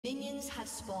Minions have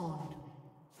spawned.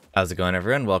 How's it going,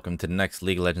 everyone? Welcome to the next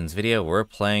League of Legends video. We're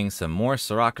playing some more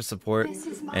Soraka support,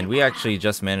 and we actually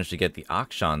just managed to get the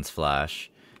Akshan's flash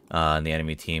in the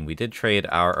enemy team. We did trade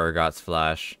our Urgot's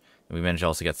flash, and we managed to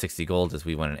also get 60 gold as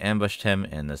we went and ambushed him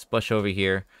in this bush over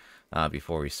here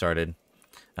before we started.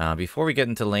 Before we get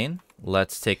into lane,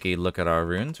 let's take a look at our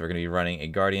runes. We're going to be running a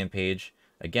Guardian page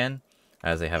again,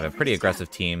 as they have a pretty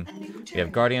aggressive team. We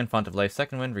have Guardian, Font of Life,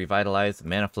 Second Wind, Revitalize,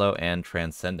 Mana Flow, and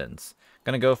Transcendence.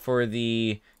 Gonna go for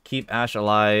the Keep Ash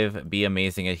Alive, Be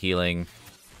Amazing at Healing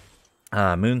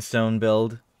Moonstone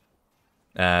build,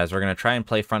 as we're gonna try and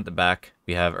play front to back.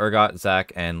 We have Urgot,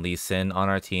 Zac, and Lee Sin on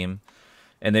our team,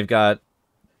 and they've got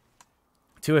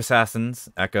two assassins,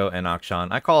 Echo and Akshan.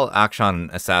 I call Akshan an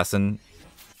assassin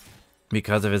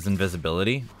because of his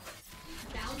invisibility.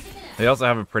 They also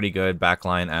have a pretty good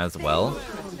backline as well,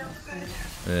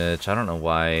 which I don't know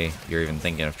why you're even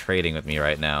thinking of trading with me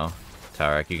right now,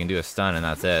 Tarek. You can do a stun and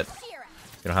that's it.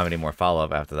 You don't have any more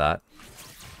follow-up after that.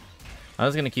 I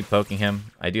was going to keep poking him.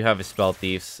 I do have a Spell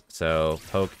Thieves, so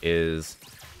poke is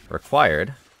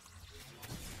required.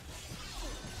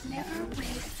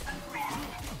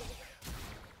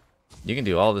 You can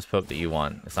do all this poke that you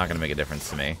want. It's not going to make a difference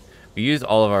to me. We used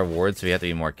all of our wards, so we have to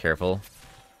be more careful,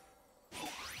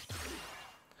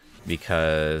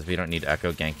 because we don't need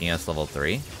Echo ganking us level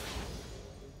 3.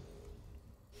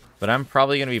 But I'm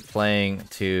probably going to be playing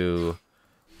to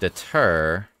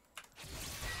deter.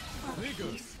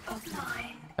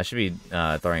 I should be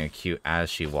throwing a Q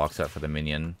as she walks up for the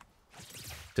minion,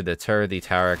 to deter the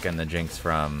Tarek and the Jinx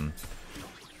from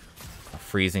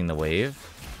freezing the wave,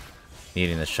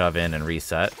 needing to shove in and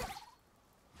reset.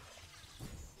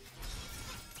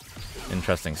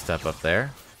 Interesting step up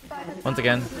there. Once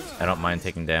again, I don't mind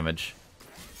taking damage,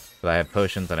 but I have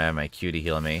potions and I have my Q to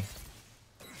heal me.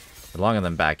 As long as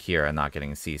I'm back here and not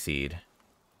getting CC'd,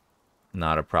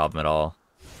 not a problem at all.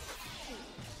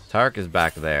 Tarek is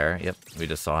back there. Yep, we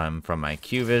just saw him from my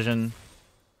Q vision.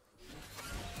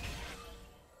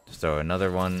 Just throw another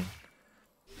one.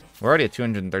 We're already at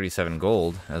 237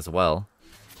 gold as well.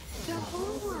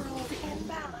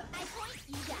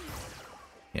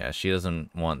 Yeah, she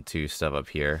doesn't want to step up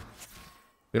here.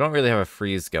 We don't really have a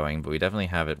freeze going, but we definitely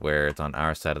have it where it's on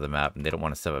our side of the map, and they don't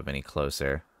want to step up any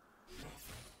closer.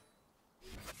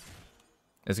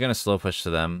 It's going to slow push to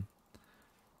them.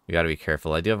 We got to be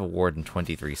careful. I do have a ward in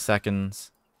 23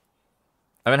 seconds.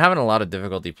 I've been having a lot of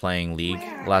difficulty playing League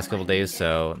the last couple days,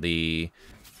 so the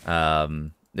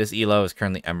this elo is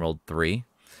currently Emerald 3.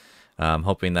 I'm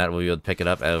hoping that we'll be able to pick it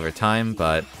up over time,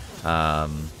 but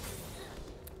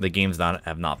the games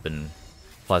have not been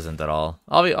pleasant at all.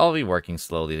 I'll be working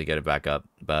slowly to get it back up,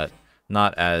 but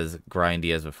not as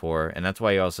grindy as before. And that's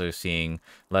why you're also seeing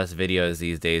less videos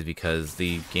these days, because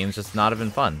the games just not have been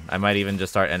fun. I might even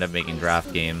just end up making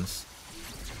draft games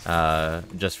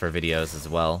just for videos as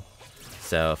well.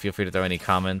 So feel free to throw any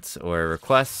comments or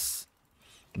requests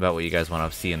about what you guys want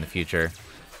to see in the future.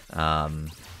 I'm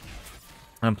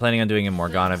planning on doing a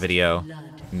Morgana video,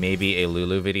 maybe a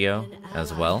Lulu video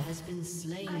as well.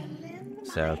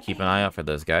 So keep an eye out for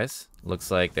those guys.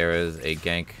 Looks like there is a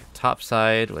gank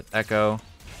topside with Echo.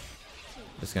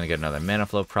 Just gonna get another mana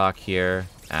flow proc here.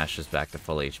 Ashe is back to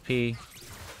full HP.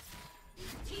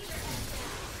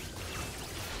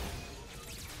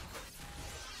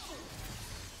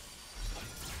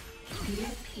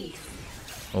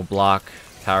 We'll block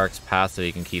Tarek's pass so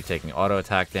he can keep taking auto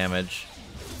attack damage.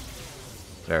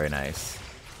 Very nice.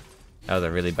 That was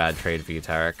a really bad trade for you,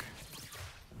 Tarek.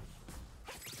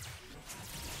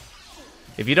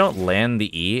 If you don't land the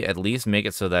E, at least make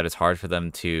it so that it's hard for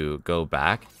them to go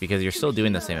back, because you're still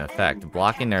doing the same effect.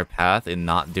 Blocking their path and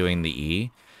not doing the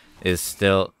E is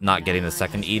still not getting the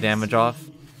second E damage off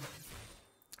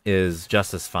is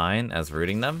just as fine as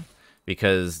rooting them,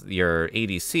 because your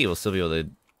ADC will still be able to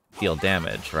deal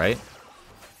damage, right?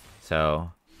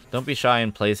 So don't be shy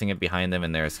in placing it behind them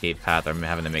in their escape path, or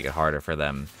having to make it harder for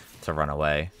them to run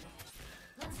away.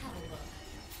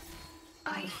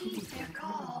 I heed their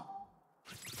call.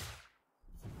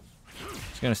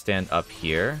 Just gonna stand up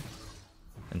here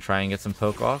and try and get some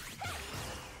poke off.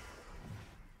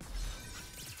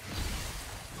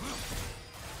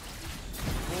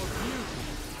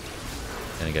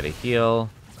 Gonna get a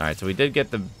heal. Alright, so we did get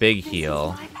the big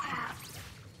heal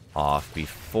off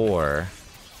before.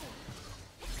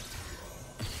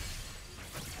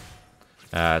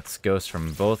 It's Ghost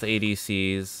from both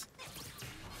ADCs.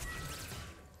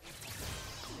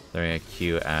 Throwing a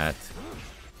Q at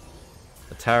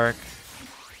the Tarek.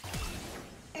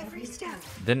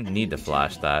 Didn't need to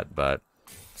flash that, but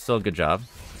still a good job.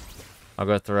 I'll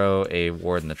go throw a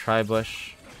ward in the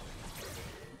tri-bush.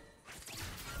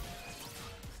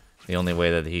 The only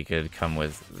way that he could come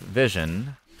with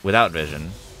vision, without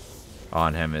vision,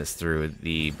 on him is through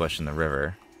the bush in the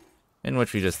river, in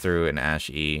which we just threw an Ash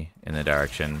E in the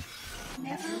direction.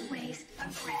 Never waste a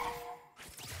breath.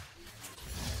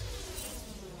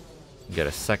 Get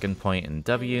a second point in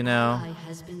W now.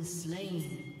 Has been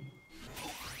slain.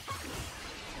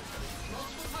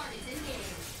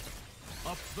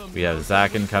 We have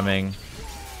Zack incoming.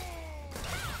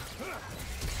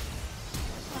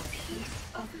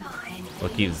 We'll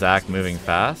keep Zack moving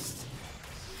fast.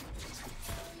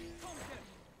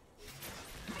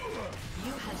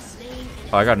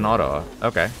 Oh, I got an auto.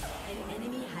 Okay.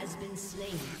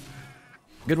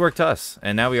 Good work to us.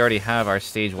 And now we already have our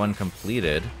stage 1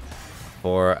 completed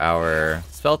for our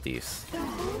Spelties.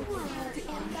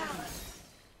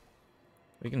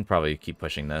 We can probably keep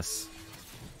pushing this.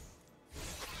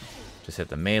 Just hit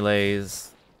the melees.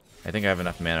 I think I have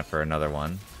enough mana for another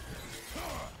one.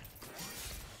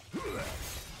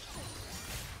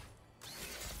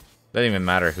 Doesn't even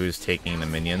matter who's taking the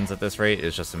minions at this rate.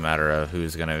 It's just a matter of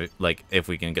who's gonna, like, if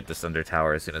we can get this under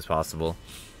tower as soon as possible.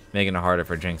 Making it harder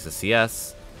for Jinx to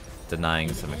CS,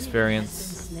 denying some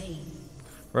experience.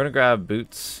 We're gonna grab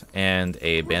boots and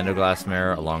a Bando Glass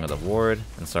Mirror along with a ward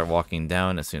and start walking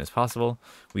down as soon as possible.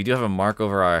 We do have a mark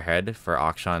over our head for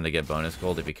Akshan to get bonus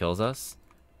gold if he kills us,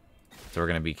 so we're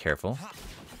gonna be careful.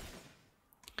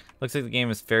 Looks like the game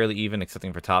is fairly even,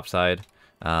 excepting for topside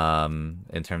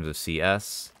in terms of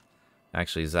CS.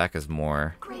 Actually, Zack is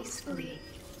more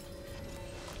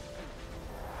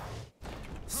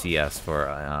CS for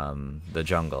the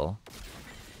jungle.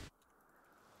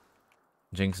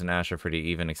 Jinx and Ashe are pretty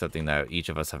even, excepting that each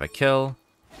of us have a kill.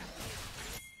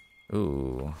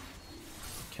 Ooh.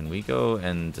 Can we go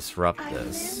and disrupt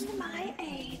this?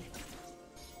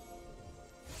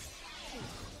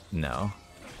 No.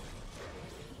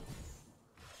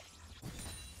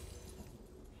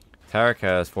 Tarek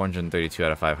has 432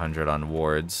 out of 500 on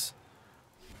wards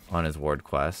on his ward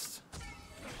quest.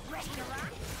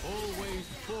 Always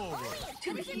forward.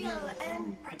 To heal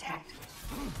and protect.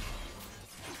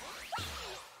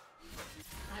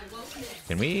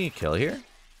 Can we kill here?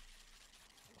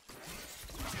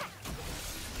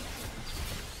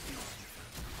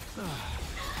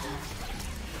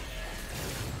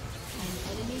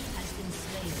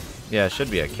 Yeah, it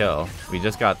should be a kill. We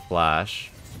just got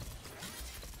flash.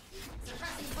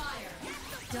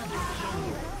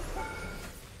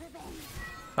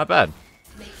 Not bad.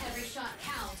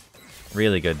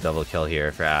 Really good double kill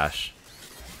here for Ashe.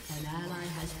 An ally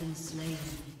has been slain.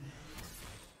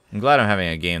 I'm glad I'm having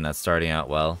a game that's starting out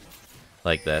well,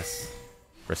 like this.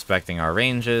 Respecting our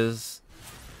ranges,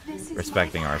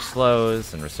 respecting our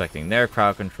slows, and respecting their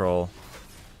crowd control.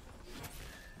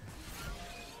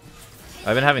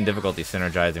 I've been having difficulty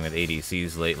synergizing with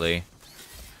ADCs lately.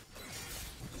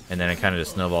 And then it kind of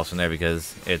just snowballs from there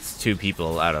because it's 2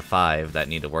 people out of 5 that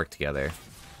need to work together.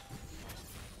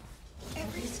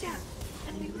 Every step,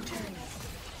 and we return.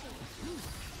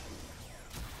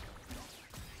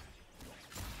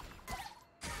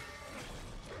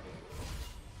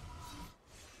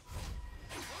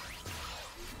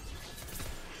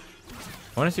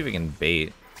 I want to see if we can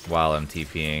bait while I'm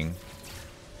TPing.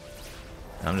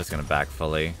 I'm just going to back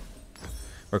fully.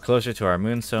 We're closer to our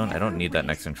Moonstone. I don't need that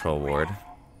next control ward.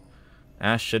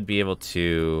 Ashe should be able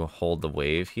to hold the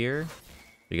wave here,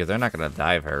 because they're not going to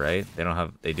dive her, right?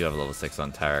 They do have level 6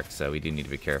 on Tarek, so we do need to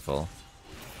be careful.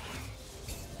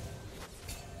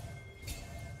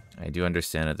 I do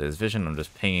understand that there's vision. I'm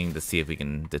just pinging to see if we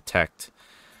can detect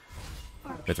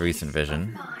with recent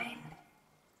vision.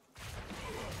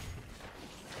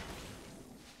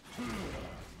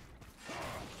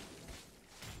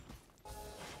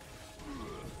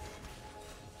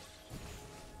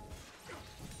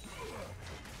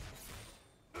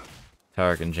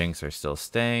 Tarek and Jinx are still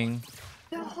staying.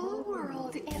 The whole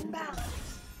world in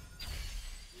balance.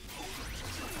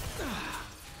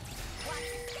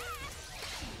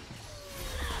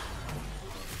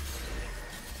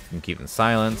 Can keep in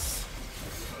silence.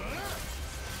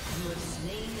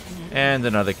 And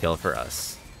another kill for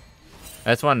us.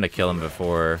 I just wanted to kill him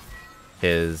before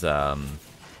his ult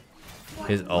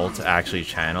actually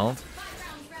channeled.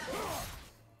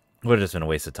 Would have just been a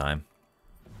waste of time.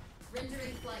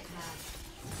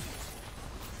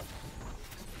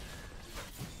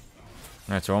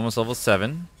 Alright, so we're almost level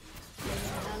 7.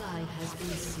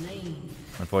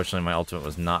 Unfortunately, my ultimate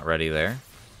was not ready there.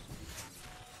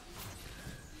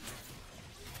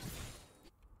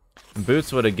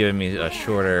 Boots would have given me a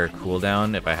shorter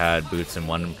cooldown if I had Boots in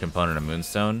one component of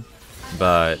Moonstone,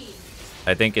 but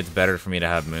I think it's better for me to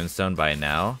have Moonstone by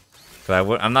now.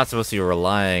 Because I'm not supposed to be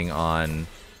relying on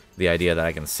the idea that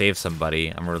I can save somebody.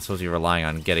 I'm supposed to be relying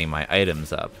on getting my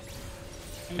items up.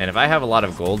 And if I have a lot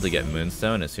of gold to get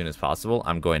Moonstone as soon as possible,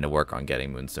 I'm going to work on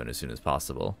getting Moonstone as soon as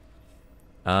possible.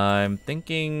 I'm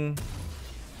thinking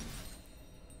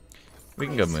we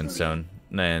can go Moonstone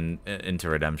and into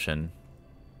Redemption.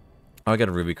 Oh, I got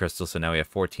a Ruby Crystal, so now we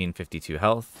have 1452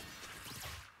 health.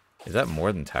 Is that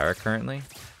more than Tarek currently?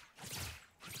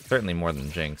 Certainly more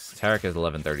than Jinx. Tarek is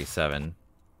 1137.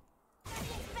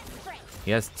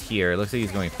 He has Tier. Looks like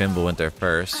he's going Fimbulwinter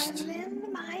first.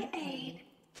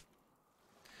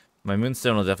 My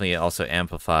Moonstone will definitely also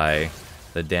amplify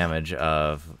the damage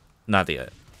of... Not the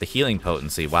healing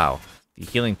potency. Wow. The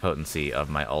healing potency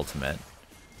of my ultimate.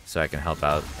 So I can help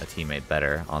out a teammate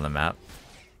better on the map.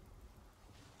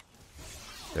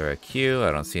 There a Q.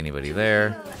 I don't see anybody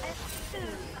there.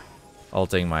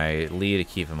 Ulting my Lee to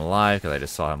keep him alive because I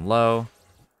just saw him low.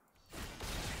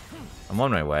 I'm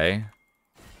on my way.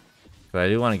 But I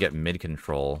do want to get mid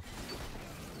control.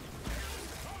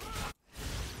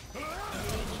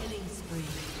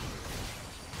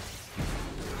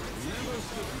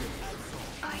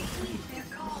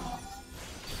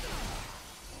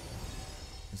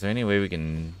 Is there any way we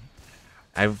can...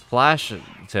 I flash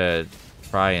to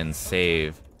try and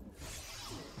save.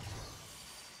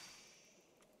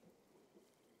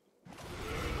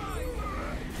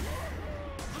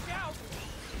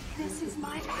 This is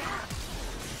my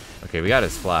path. Okay, we got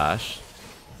his flash.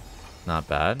 Not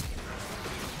bad.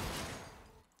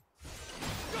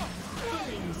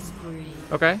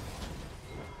 Okay.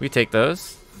 We take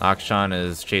those. Akshan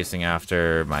is chasing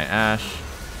after my Ashe.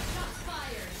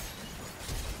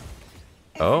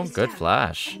 Oh, good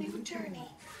flash.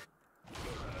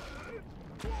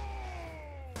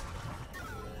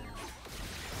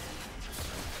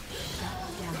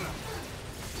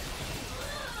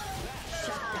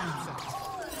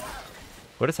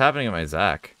 What is happening at my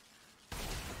Zac?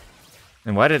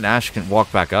 And why didn't Ashe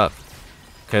walk back up?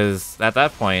 Because at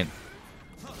that point,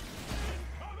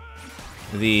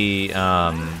 the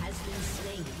are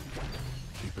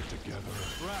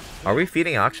we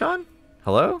feeding Akshan?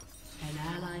 Hello? An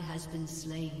ally has been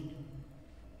slain.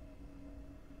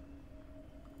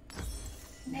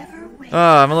 Never wait.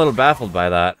 I'm a little baffled by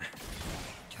that.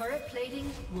 Turret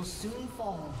plating will soon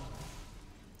fall.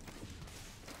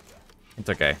 It's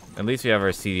okay. At least we have our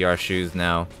CDR shoes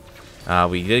now.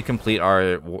 We did complete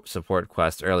our support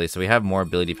quest early, so we have more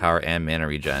ability power and mana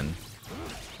regen.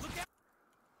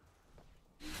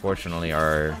 Fortunately,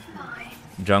 our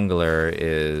jungler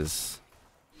is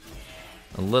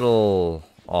a little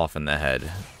off in the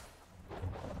head.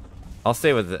 I'll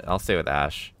stay with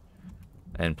Ashe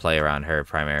and play around her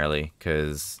primarily,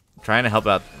 because trying to help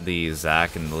out the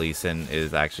Zac and the Lee Sin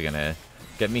is actually gonna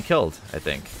get me killed, I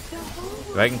think.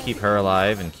 If I can keep her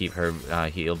alive and keep her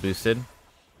heal boosted.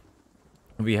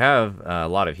 We have a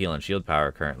lot of heal and shield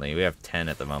power currently. We have 10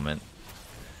 at the moment.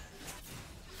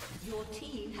 Your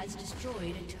team has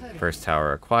destroyed a turret. First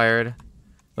tower acquired.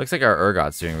 Looks like our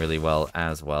Urgot's doing really well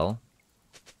as well.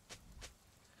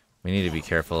 We need to be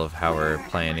careful of how we're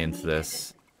playing into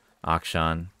this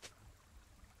Akshan.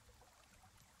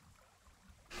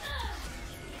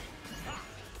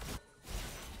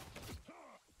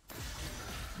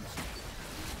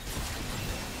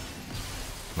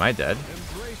 Am I dead?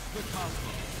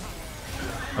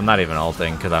 I'm not even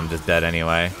ulting because I'm just dead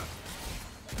anyway.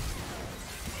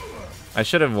 I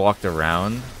should have walked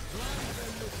around.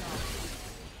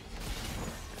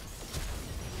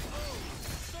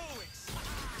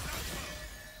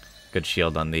 Good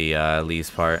shield on the Lee's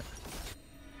part.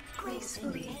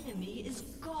 The enemy is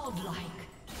godlike.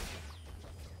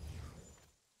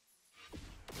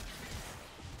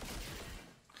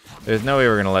 There's no way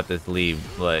we're gonna let this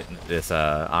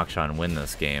Akshan win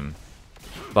this game.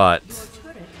 But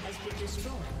Turret has been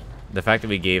destroyed. the fact that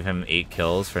we gave him 8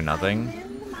 kills for nothing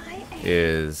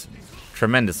is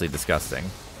tremendously disgusting.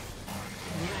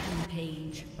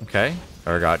 Rampage. Okay,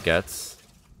 Urgot gets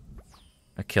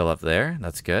a kill up there.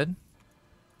 That's good.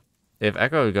 If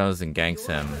Echo goes and ganks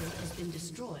him, Turret has been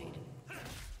destroyed.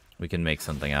 we can make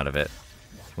something out of it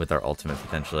with our ultimate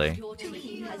potentially. Your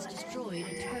team has destroyed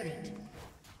a turret.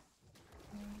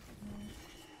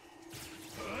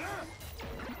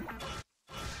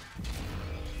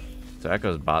 So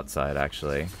Echo's bot side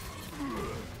actually.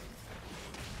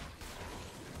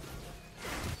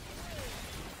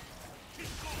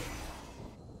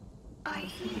 I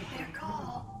heed their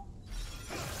call.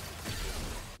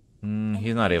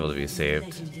 He's not able to be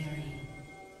saved. Legendary.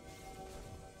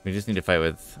 We just need to fight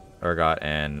with Urgot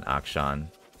and Akshan.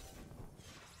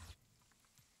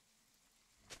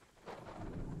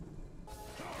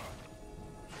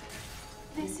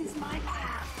 This is my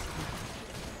path.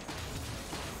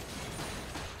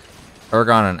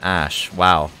 Urgon and Ash.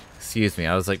 Wow. Excuse me.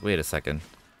 I was like, wait a second.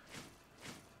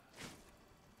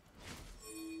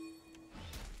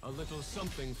 A little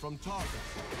something from Targa.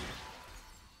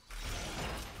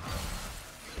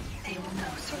 They will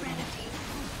know serenity.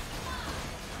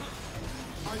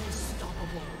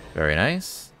 Unstoppable. Very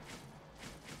nice.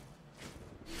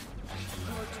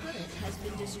 Your turret has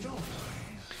been destroyed.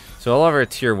 So all of our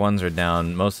tier 1s are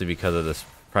down, mostly because of this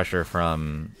pressure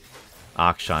from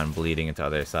Akshan bleeding into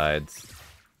other sides.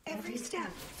 Every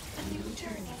step, a new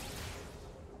journey.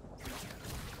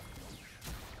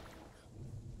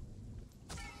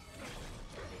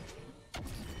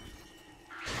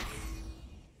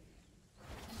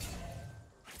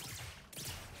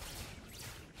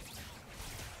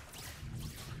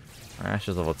 Our Ash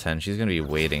is level 10. She's going to be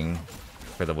waiting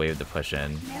for the wave to push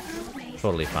in. Never waste.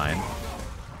 Totally fine.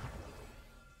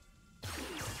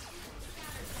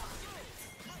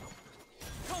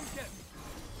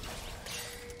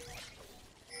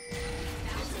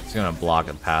 He's going to block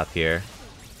a path here.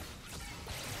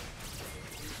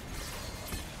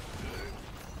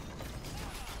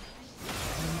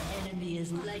 Enemy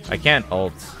is legendary. I can't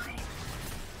ult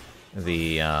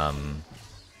the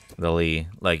Lee.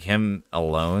 Like, him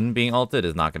alone being ulted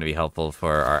is not going to be helpful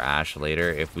for our Ashe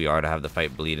later if we are to have the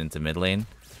fight bleed into mid lane.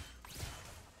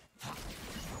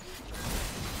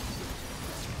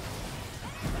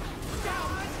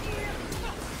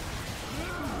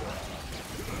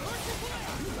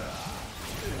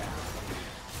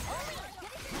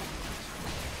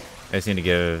 I just need to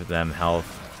give them health.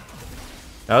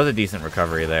 That was a decent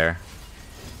recovery there.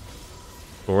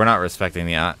 But we're not respecting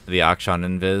the Akshan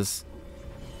invis.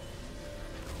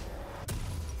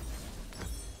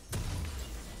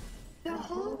 The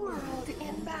whole world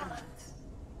in balance.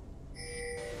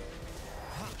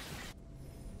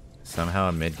 Somehow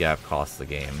a mid gap costs the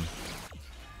game.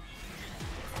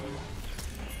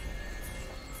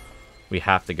 We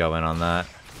have to go in on that.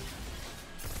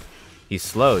 He's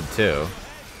slowed too.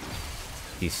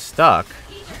 He's stuck.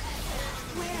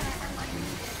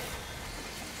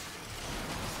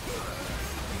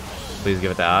 Please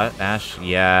give it to Ash.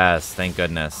 Yes, thank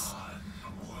goodness.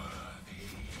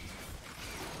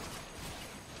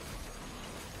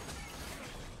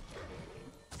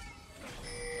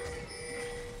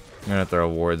 I'm gonna throw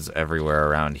wards everywhere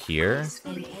around here.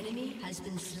 An enemy has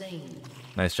been slain.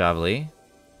 Nice job, Lee.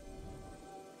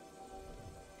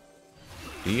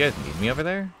 Do you guys need me over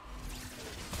there?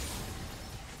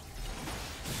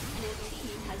 Your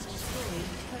team has destroyed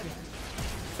turret.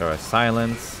 Throw a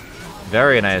silence.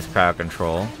 Very nice crowd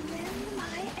control. Lend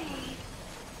my aid.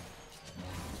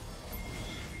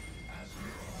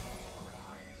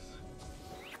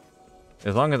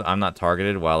 As long as I'm not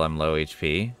targeted while I'm low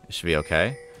HP, it should be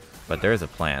okay. But there is a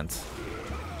plant.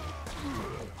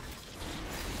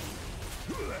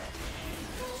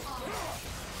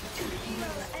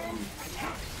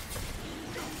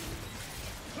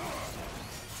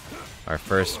 Our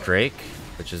first Drake,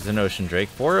 which is an Ocean Drake.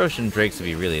 4 Ocean Drakes would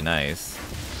be really nice.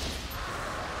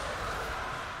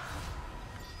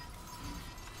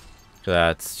 So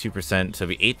that's 2%, so it'll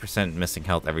be 8% missing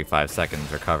health every 5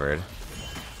 seconds recovered.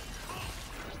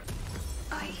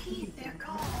 I heed their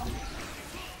call.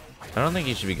 I don't think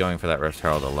you should be going for that Rift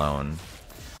Herald alone.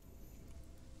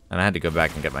 And I had to go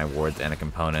back and get my wards and a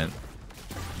component.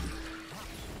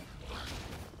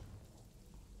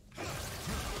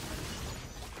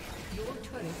 Your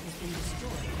turret has been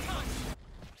destroyed.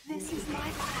 This is my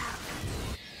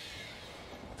path.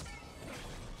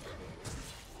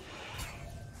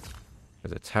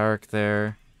 There's a Taric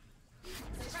there.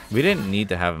 We didn't need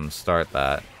to have him start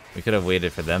that. We could have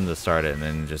waited for them to start it and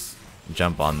then just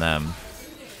jump on them.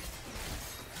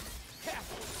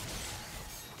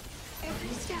 Every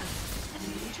step, a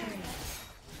new journey.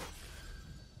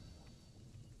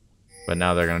 But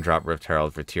now they're going to drop Rift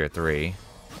Herald for tier 3.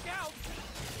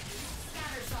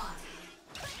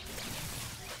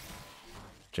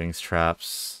 Jinx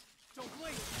traps.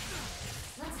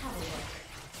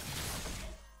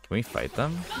 Can we fight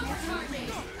them?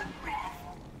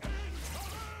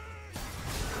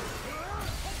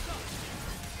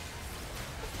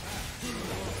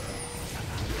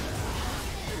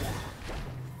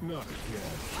 Not again.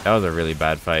 That was a really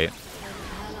bad fight. An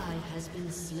ally has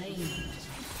been slain.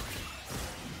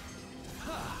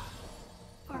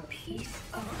 For peace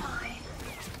of mind.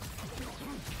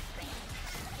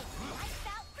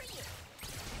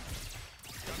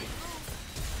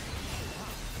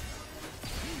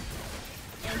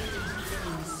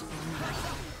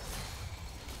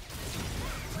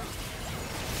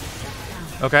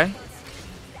 Okay.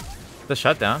 The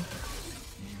shutdown.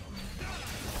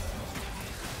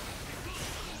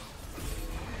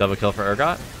 Double kill for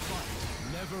Urgot.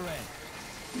 Never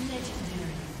end.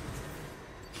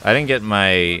 I didn't get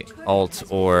my ult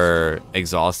or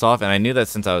exhaust off, and I knew that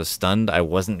since I was stunned, I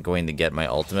wasn't going to get my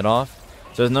ultimate off.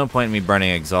 So there's no point in me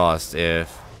burning exhaust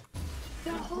if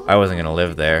I wasn't going to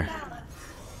live there.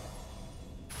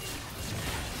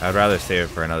 I'd rather save it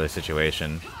for another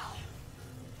situation.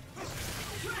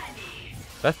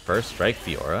 That first strike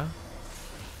Fiora?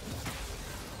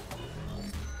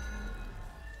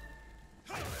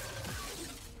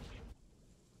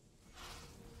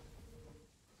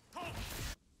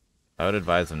 I would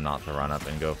advise him not to run up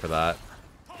and go for that.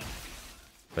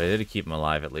 But I did keep him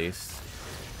alive at least.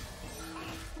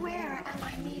 Where am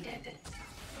I needed?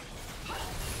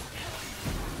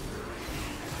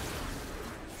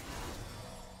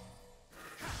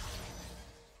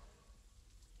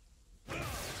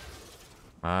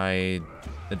 I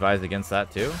advise against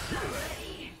that too.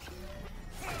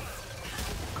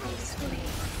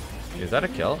 Is that a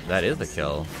kill? That is a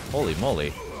kill. Holy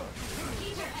moly.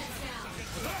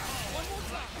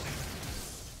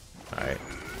 Alright.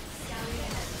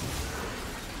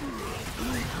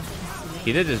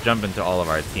 He did just jump into all of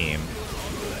our team.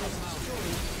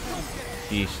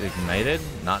 He's ignited,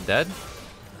 not dead.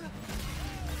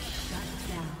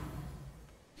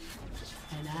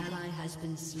 An ally has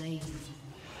been slain.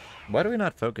 Why do we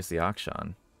not focus the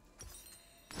Akshan?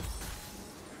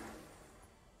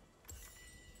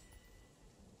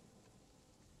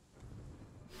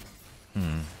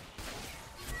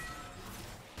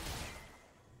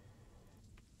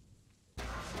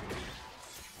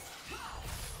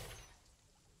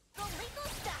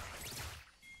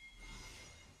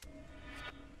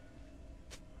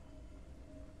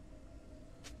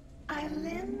 I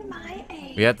lend my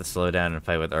aid. We have to slow down and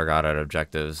fight with Urgot at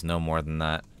objectives, no more than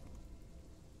that.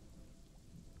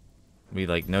 We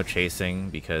like no chasing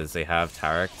because they have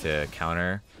Tarek to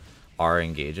counter our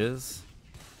engages.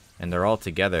 And they're all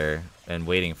together and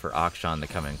waiting for Akshan to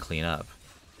come and clean up.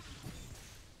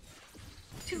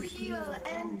 To heal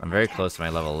and I'm very protect. close to my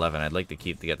level 11. I'd like to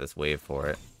get this wave for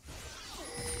it.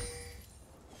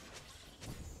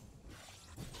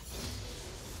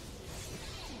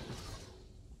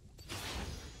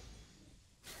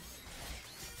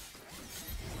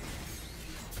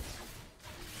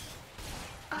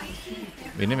 I hear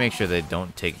their We need to make sure they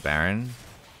don't take Baron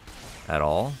at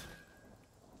all.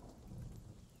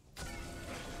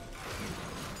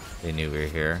 They knew we were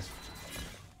here.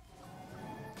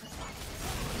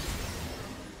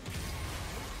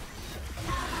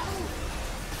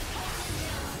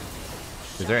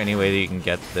 Is there any way that you can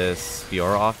get this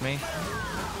Fiora off me?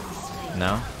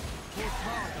 No?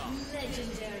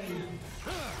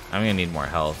 I'm gonna need more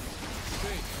health.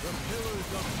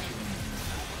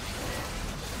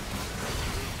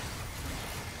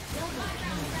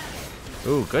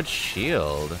 Ooh, good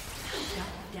shield.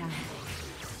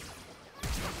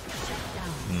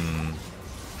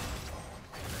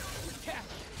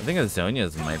 I think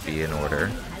Azonia's might be in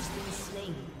order.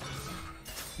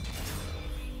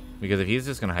 Because if he's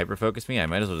just gonna hyper focus me, I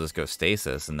might as well just go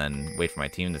stasis and then wait for my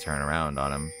team to turn around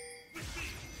on him.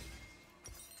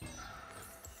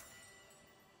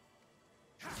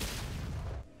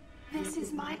 This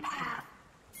is my path.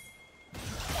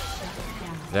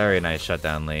 Very nice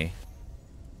shutdown, Lee.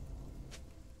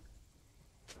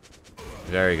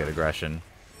 Very good aggression.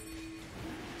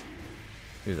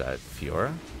 Who's that?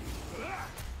 Fiora?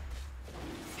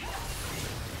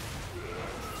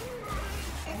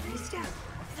 Every step,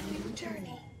 a new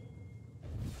journey.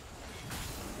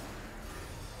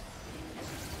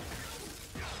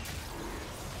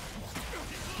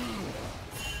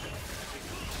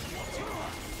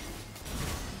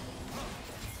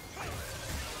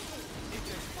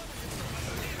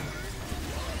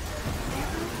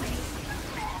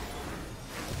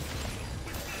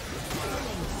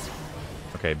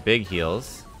 Okay, big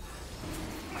heals.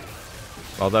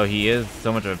 Although he is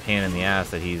so much of a pain in the ass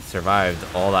that he's survived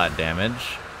all that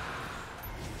damage.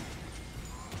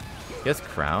 He has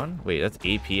Crown? Wait, that's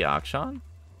AP Akshan?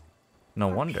 No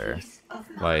wonder Peace of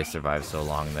why he mind. survived so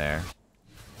long there.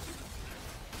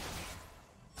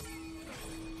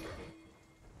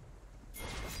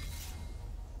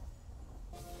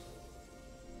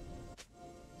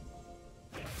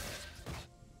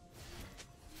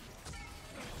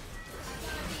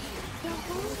 The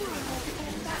whole world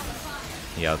is back.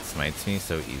 He outsmites me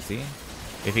so easy.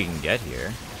 If he can get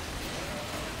here.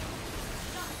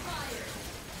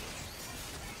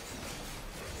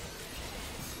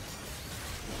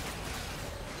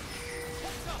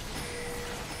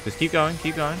 Just keep going,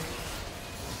 keep going.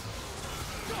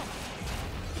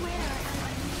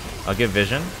 I'll give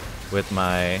vision with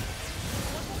my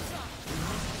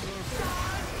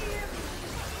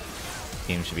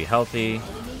team should be healthy.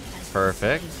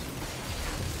 Perfect.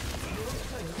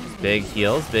 Big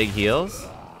heals, big heals.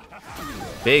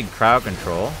 Big crowd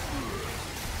control.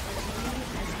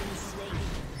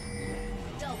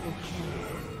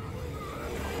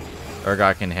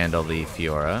 Urgot can handle the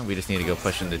Fiora. We just need to go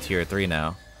push into tier 3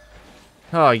 now.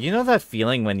 Oh, you know that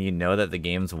feeling when you know that the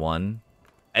game's won?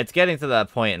 It's getting to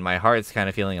that point, and my heart's kind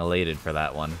of feeling elated for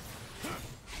that one.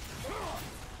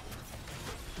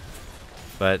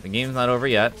 But the game's not over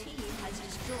yet.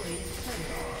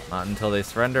 Not until they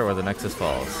surrender or the Nexus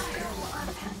falls.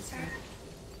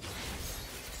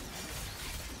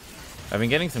 I've been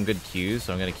getting some good Qs,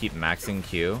 so I'm going to keep maxing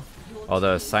Q.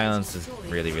 Although Silence is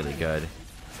really, really good.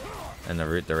 And the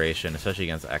root duration, especially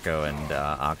against Echo and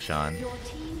Akshan. Your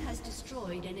team has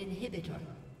destroyed an inhibitor.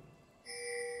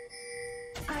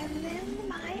 I lend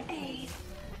my aid.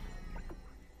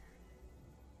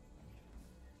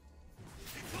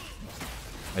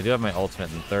 I do have my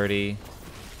ultimate in 30. Your team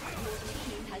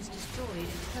has destroyed a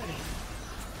turret.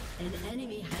 An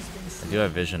enemy has been I slain. do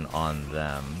have vision on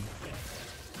them.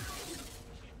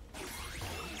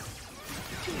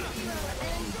 Your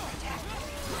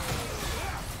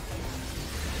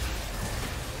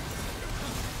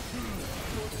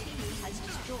team has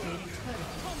destroyed a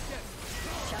turret.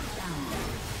 Shut down.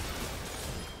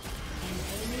 An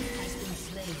enemy has been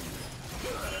slain.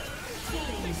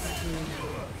 Killing spree.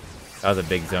 That was a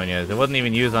big Zhonya. It wasn't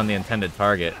even used on the intended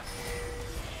target.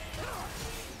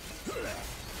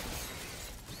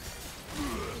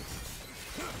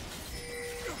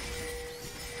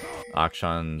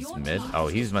 Akshan's mid. Oh,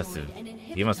 he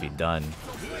must be done.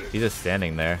 He's just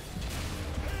standing there.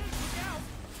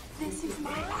 This is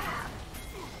my lab.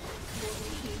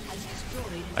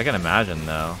 I can imagine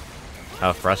though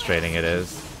how frustrating it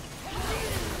is.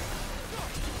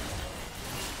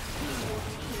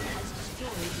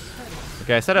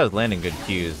 Okay, I said I was landing good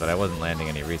Qs, but I wasn't landing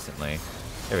any recently.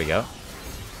 There we go.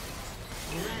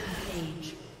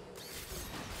 Rampage.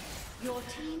 Your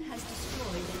team has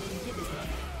destroyed an inhibitor.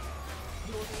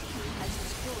 Your team has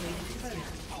destroyed a turret.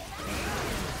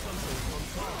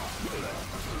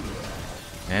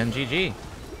 And GG.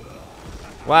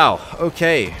 Wow,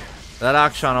 okay. That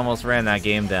Akshan almost ran that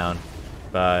game down.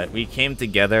 But we came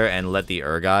together and let the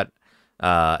Urgot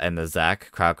and the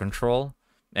Zac crowd control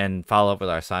and follow up with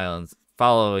our silence.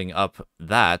 Following up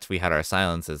that, we had our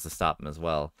silences to stop them as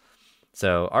well.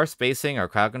 So our spacing, our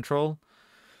crowd control,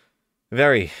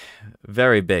 very,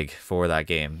 very big for that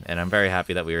game. And I'm very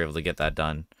happy that we were able to get that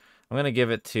done. I'm going to give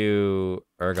it to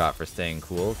Urgot for staying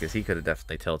cool, because he could have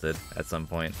definitely tilted at some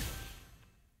point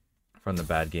from the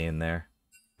bad game there.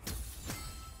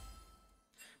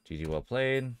 GG, well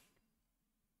played.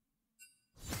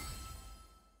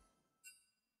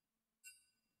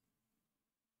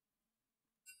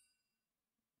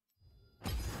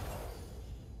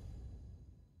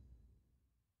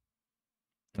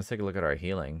 Let's take a look at our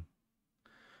healing.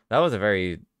 That was a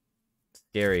very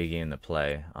scary game to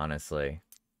play, honestly.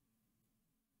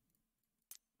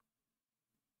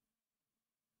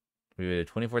 We did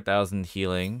 24,000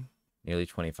 healing, nearly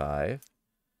 25.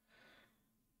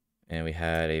 And we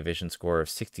had a vision score of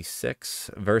 66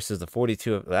 versus the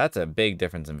 42. That's a big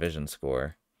difference in vision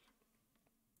score.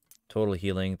 Total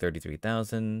healing,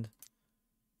 33,000.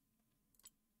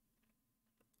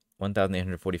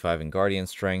 1,845 in Guardian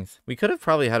Strength. We could have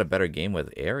probably had a better game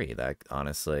with Aerie, that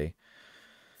honestly,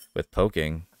 with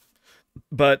poking.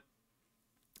 But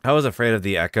I was afraid of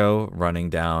the Echo running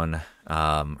down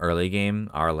early game,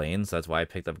 our lanes. That's why I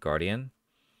picked up Guardian.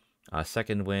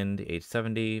 Second Wind,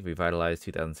 870. Revitalized,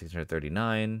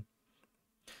 2,639.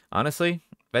 Honestly,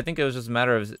 I think it was just a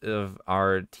matter of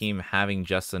our team having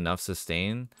just enough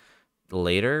sustain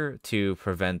later to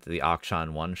prevent the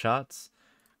Akshan one-shots.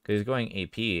 Because he's going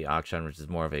AP Akshan, which is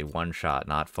more of a one-shot,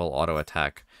 not full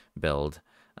auto-attack build.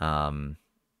 I've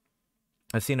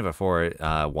seen it before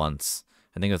once.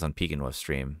 I think it was on Peek and Wolf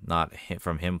stream. Not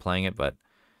from him playing it, but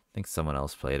I think someone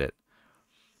else played it.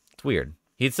 It's weird.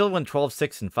 He'd still win 12,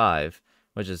 6, and 5,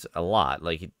 which is a lot.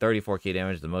 Like 34k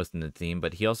damage, the most in the team,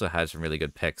 but he also had some really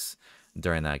good picks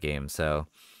during that game. So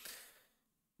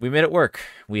we made it work.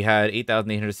 We had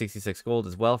 8,866 gold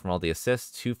as well from all the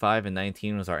assists. 2, 5, and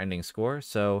 19 was our ending score.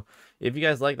 So if you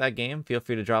guys like that game, feel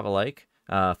free to drop a like.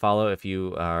 Follow if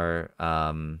you are,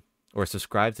 or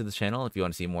subscribe to the channel if you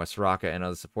want to see more Soraka and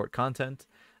other support content.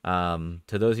 To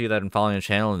those of you that have been following the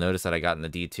channel and noticed that I got in the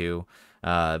D2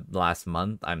 last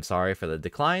month, I'm sorry for the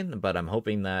decline, but I'm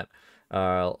hoping that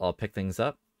I'll pick things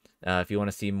up. If you want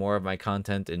to see more of my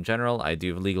content in general, I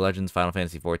do League of Legends, Final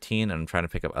Fantasy XIV, and I'm trying to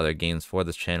pick up other games for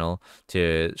this channel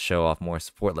to show off more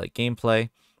support-like gameplay.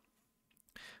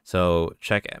 So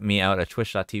check me out at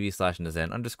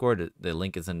twitch.tv/Nazan_. The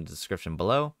link is in the description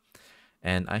below.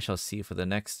 And I shall see you for the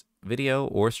next video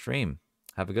or stream.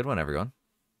 Have a good one, everyone.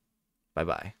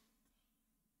 Bye-bye.